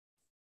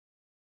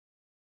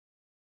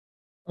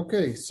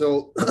Okay,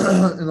 so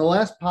in the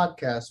last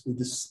podcast, we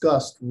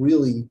discussed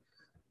really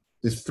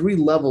the three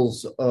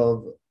levels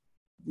of,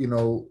 you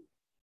know,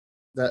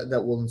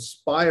 that will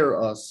inspire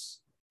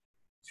us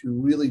to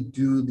really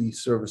do the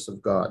service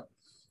of God.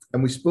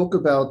 And we spoke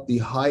about the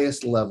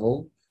highest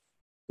level,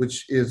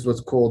 which is what's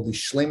called the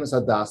Shlemus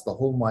Hadas, the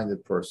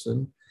whole-minded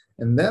person.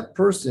 And that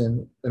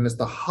person, and it's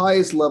the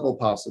highest level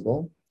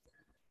possible,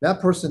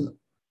 that person,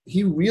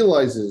 he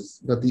realizes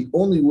that the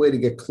only way to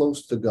get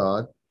close to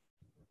God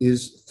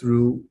is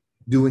through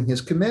doing his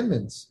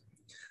commandments.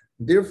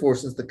 Therefore,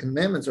 since the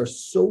commandments are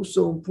so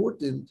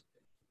important,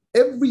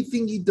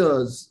 everything he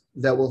does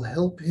that will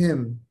help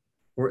him,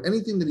 or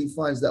anything that he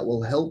finds that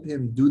will help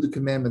him do the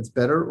commandments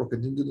better or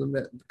continue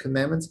the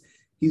commandments,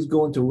 he's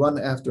going to run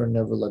after and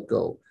never let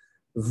go.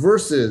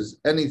 Versus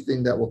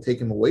anything that will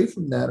take him away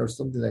from that or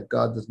something that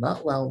God does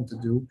not allow him to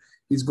do,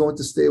 he's going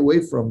to stay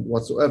away from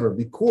whatsoever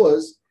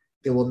because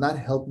it will not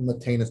help him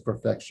attain his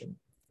perfection.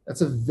 That's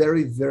a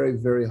very, very,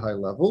 very high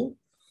level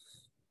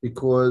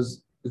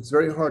because it's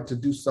very hard to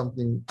do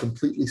something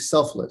completely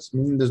selfless,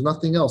 meaning there's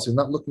nothing else. You're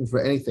not looking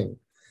for anything.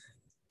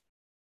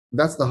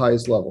 That's the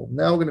highest level.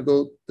 Now we're going to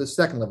go to the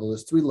second level.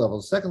 There's three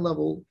levels. Second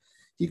level,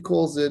 he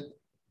calls it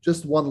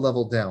just one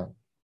level down.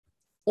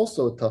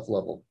 Also a tough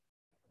level.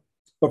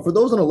 But for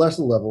those on a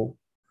lesser level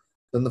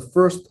than the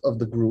first of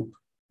the group,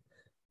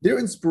 their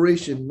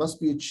inspiration must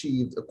be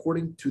achieved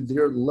according to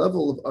their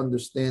level of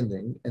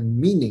understanding and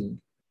meaning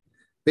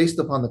based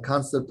upon the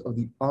concept of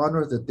the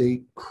honor that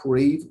they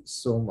crave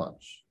so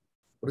much.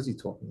 What is he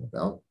talking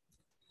about?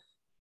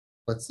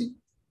 Let's see.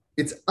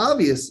 It's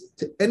obvious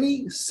to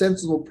any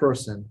sensible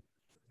person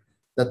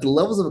that the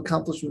levels of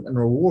accomplishment and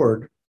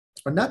reward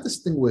are not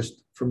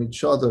distinguished from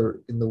each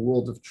other in the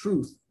world of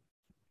truth,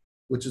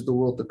 which is the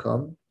world to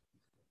come,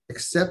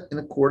 except in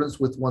accordance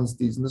with one's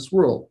deeds in this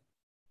world.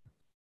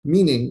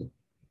 Meaning,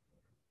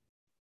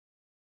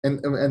 and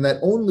that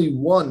only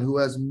one who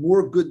has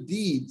more good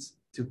deeds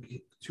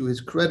to his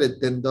credit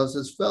than does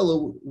his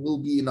fellow will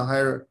be in a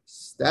higher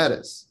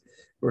status,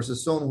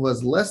 versus someone who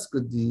has less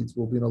good deeds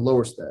will be in a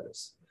lower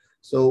status.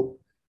 So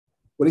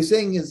what he's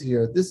saying is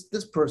here, this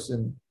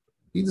person,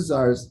 he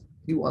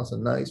wants a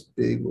nice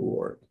big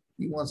reward.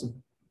 He wants a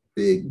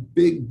big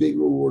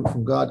reward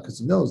from God because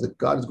he knows that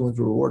God is going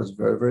to reward us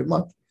very, very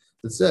much.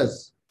 It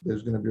says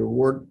there's going to be a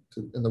reward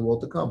in the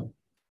world to come.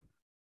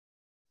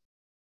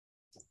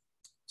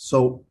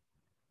 So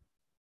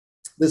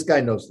this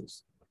guy knows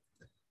this.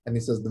 And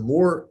he says, the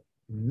more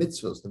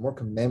mitzvahs, the more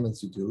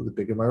commandments you do, the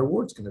bigger my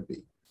reward's going to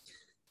be.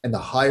 And the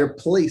higher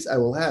place I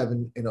will have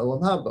in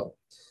Olam Haba.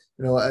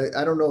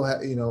 I don't know how,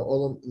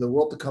 the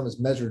world to come is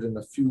measured in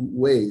a few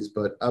ways,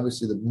 but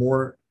obviously the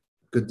more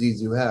good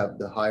deeds you have,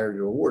 the higher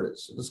your reward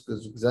is. So this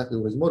is exactly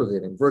what is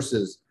motivating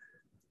versus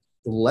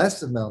the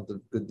less amount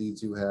of good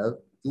deeds you have,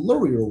 the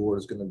lower your reward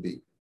is going to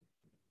be.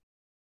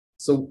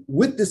 So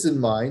with this in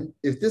mind,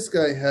 if this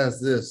guy has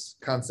this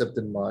concept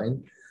in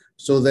mind,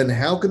 so then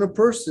how can a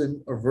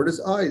person avert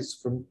his eyes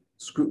from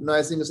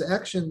scrutinizing his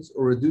actions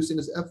or reducing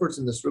his efforts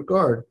in this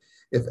regard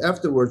if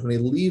afterwards, when he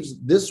leaves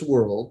this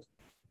world,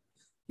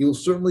 he will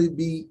certainly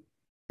be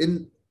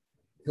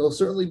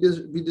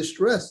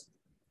distressed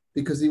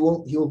because he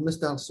will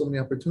miss out so many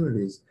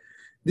opportunities.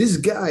 This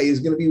guy is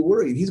going to be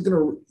worried. He's going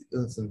to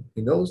listen.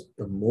 He knows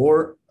the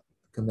more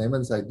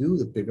commandments I do,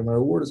 the bigger my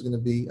reward is going to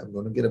be. I'm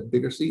going to get a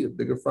bigger seat, a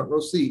bigger front row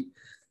seat,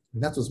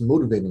 and that's what's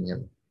motivating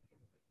him.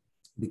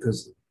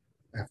 Because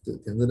after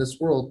the end of this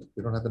world,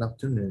 we don't have an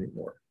opportunity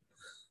anymore.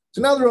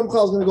 So now the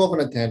Ramchal is going to go off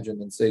on a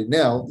tangent and say,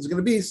 now there's going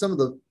to be some of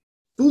the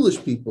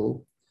foolish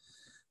people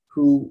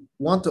who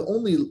want to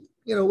only,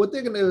 what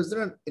they're going to do is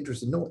they're not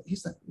interested. No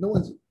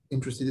one's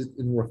interested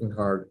in working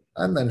hard.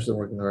 I'm not interested in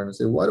working hard. And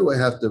say, why do I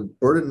have to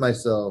burden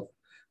myself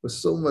with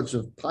so much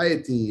of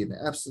piety and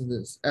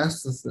abstinence?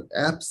 Is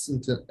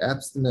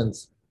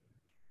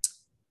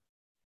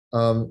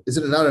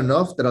it not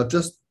enough that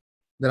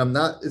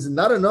is it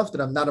not enough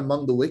that I'm not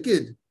among the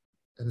wicked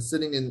and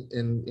sitting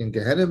in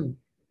Gehenna?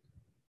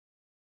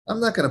 I'm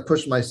not going to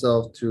push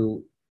myself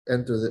to I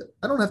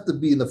don't have to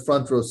be in the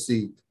front row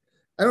seat.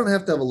 I don't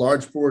have to have a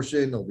large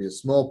portion. It'll be a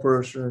small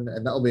portion,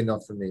 and that'll be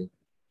enough for me.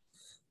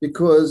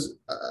 Because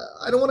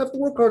I don't want to have to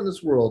work hard in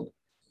this world.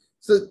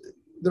 So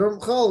the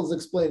Ramchal is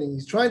explaining,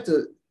 he's trying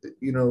to,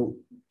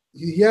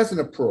 he has an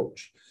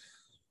approach.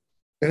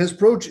 And his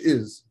approach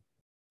is,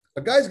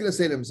 a guy's going to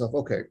say to himself,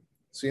 okay,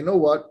 so you know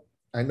what?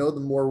 I know the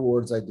more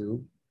rewards I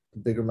do, the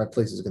bigger my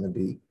place is going to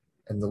be.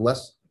 And the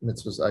less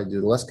mitzvahs I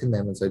do, the less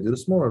commandments I do, the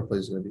smaller my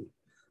place is going to be.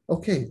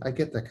 Okay, I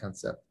get that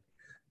concept.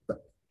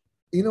 But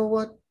you know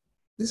what?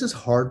 This is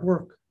hard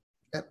work.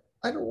 And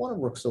I don't want to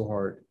work so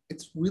hard.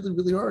 It's really,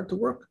 really hard to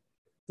work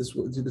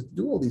to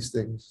do all these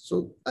things.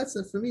 So I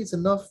said, for me, it's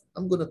enough.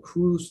 I'm going to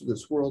cruise through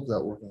this world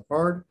without working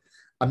hard.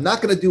 I'm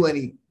not going to do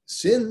any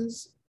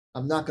sins.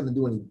 I'm not going to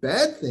do any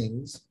bad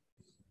things.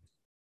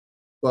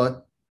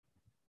 But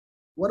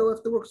why do I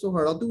have to work so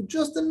hard? I'll do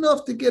just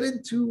enough to get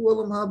into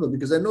Olam Haba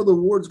because I know the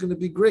reward's going to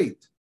be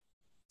great.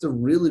 It's a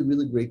really,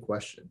 really great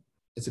question.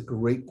 It's a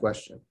great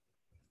question.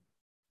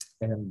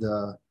 And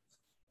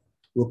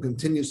We'll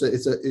continue. So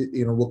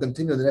we'll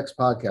continue the next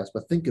podcast,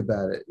 but think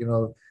about it.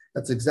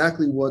 That's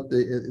exactly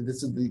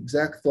this is the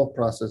exact thought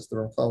process that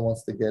Ramchal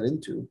wants to get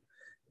into.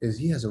 Is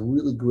he has a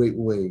really great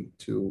way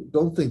to,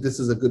 don't think this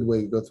is a good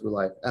way to go through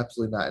life.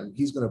 Absolutely not. And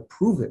he's going to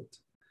prove it,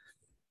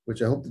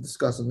 which I hope to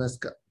discuss in this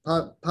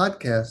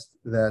podcast,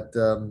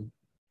 that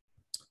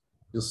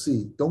you'll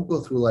see. Don't go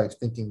through life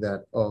thinking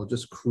that, oh,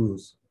 just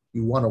cruise.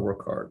 You want to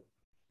work hard,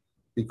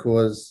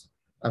 because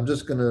I'm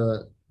just going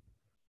to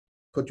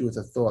put you with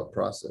a thought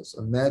process.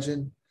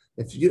 Imagine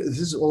if this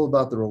is all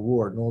about the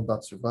reward and all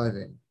about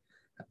surviving.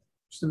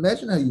 Just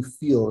imagine how you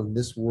feel in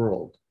this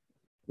world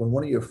when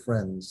one of your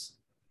friends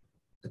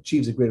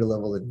achieves a greater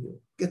level than you,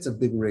 gets a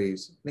big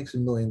raise, makes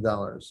 $1 million.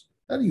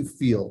 How do you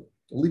feel?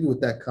 I'll leave you with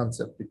that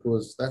concept,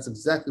 because that's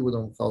exactly where the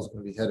Ramchal is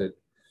going to be headed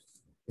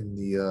in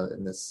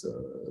this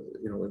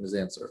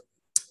answer.